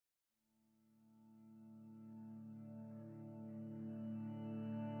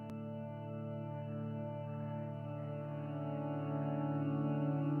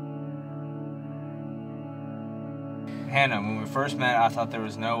Hannah, when we first met, I thought there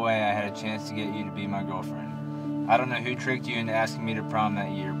was no way I had a chance to get you to be my girlfriend. I don't know who tricked you into asking me to prom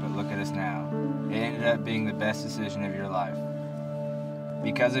that year, but look at us now. It ended up being the best decision of your life.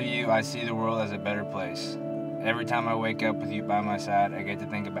 Because of you, I see the world as a better place. Every time I wake up with you by my side, I get to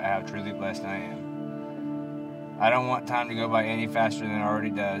think about how truly blessed I am. I don't want time to go by any faster than it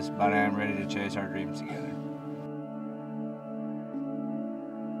already does, but I am ready to chase our dreams together.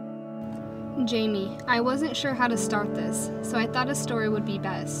 Jamie, I wasn't sure how to start this, so I thought a story would be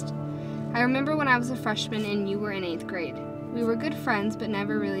best. I remember when I was a freshman and you were in 8th grade. We were good friends, but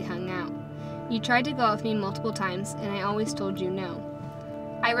never really hung out. You tried to go out with me multiple times, and I always told you no.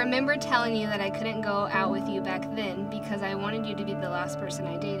 I remember telling you that I couldn't go out with you back then because I wanted you to be the last person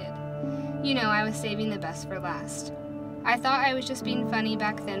I dated. You know, I was saving the best for last. I thought I was just being funny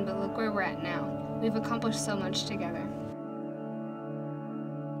back then, but look where we're at now. We've accomplished so much together.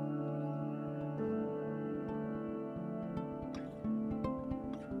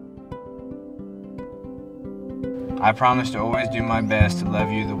 I promise to always do my best to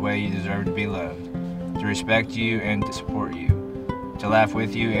love you the way you deserve to be loved, to respect you and to support you, to laugh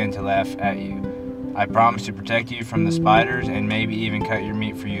with you and to laugh at you. I promise to protect you from the spiders and maybe even cut your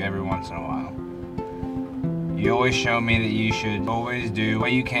meat for you every once in a while. You always show me that you should always do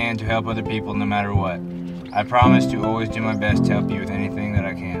what you can to help other people no matter what. I promise to always do my best to help you with anything that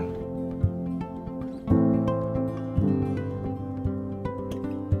I can.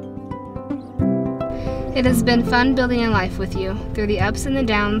 It has been fun building a life with you, through the ups and the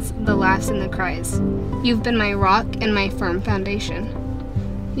downs, the laughs and the cries. You've been my rock and my firm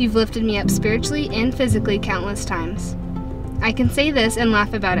foundation. You've lifted me up spiritually and physically countless times. I can say this and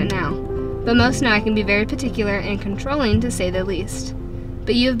laugh about it now, but most know I can be very particular and controlling to say the least.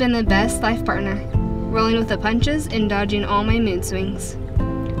 But you have been the best life partner, rolling with the punches and dodging all my mood swings.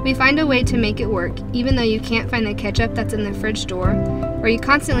 We find a way to make it work, even though you can't find the ketchup that's in the fridge door, or you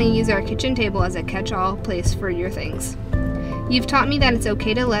constantly use our kitchen table as a catch-all place for your things. You've taught me that it's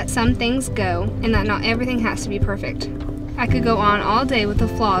okay to let some things go, and that not everything has to be perfect. I could go on all day with the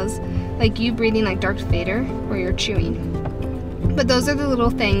flaws, like you breathing like Darth Vader, or your chewing. But those are the little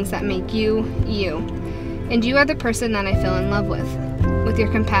things that make you, you. And you are the person that I fell in love with. With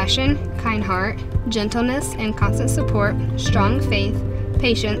your compassion, kind heart, gentleness, and constant support, strong faith,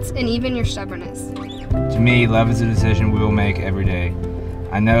 patience, and even your stubbornness. To me, love is a decision we will make every day.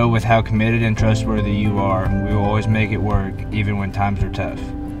 I know with how committed and trustworthy you are, we will always make it work, even when times are tough.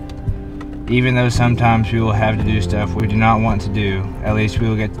 Even though sometimes we will have to do stuff we do not want to do, at least we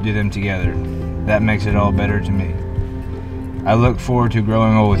will get to do them together. That makes it all better to me. I look forward to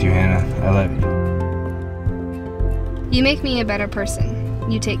growing old with you, Hannah. I love you. You make me a better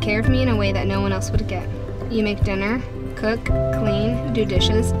person. You take care of me in a way that no one else would get. You make dinner, cook, clean, do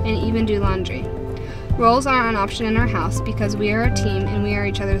dishes, and even do laundry. Roles aren't an option in our house because we are a team and we are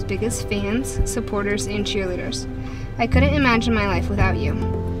each other's biggest fans, supporters, and cheerleaders. I couldn't imagine my life without you.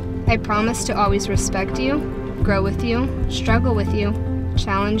 I promise to always respect you, grow with you, struggle with you,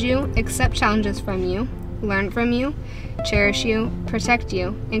 challenge you, accept challenges from you, learn from you, cherish you, protect you,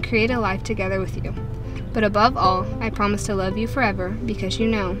 and create a life together with you. But above all, I promise to love you forever because you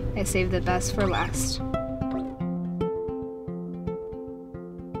know I saved the best for last.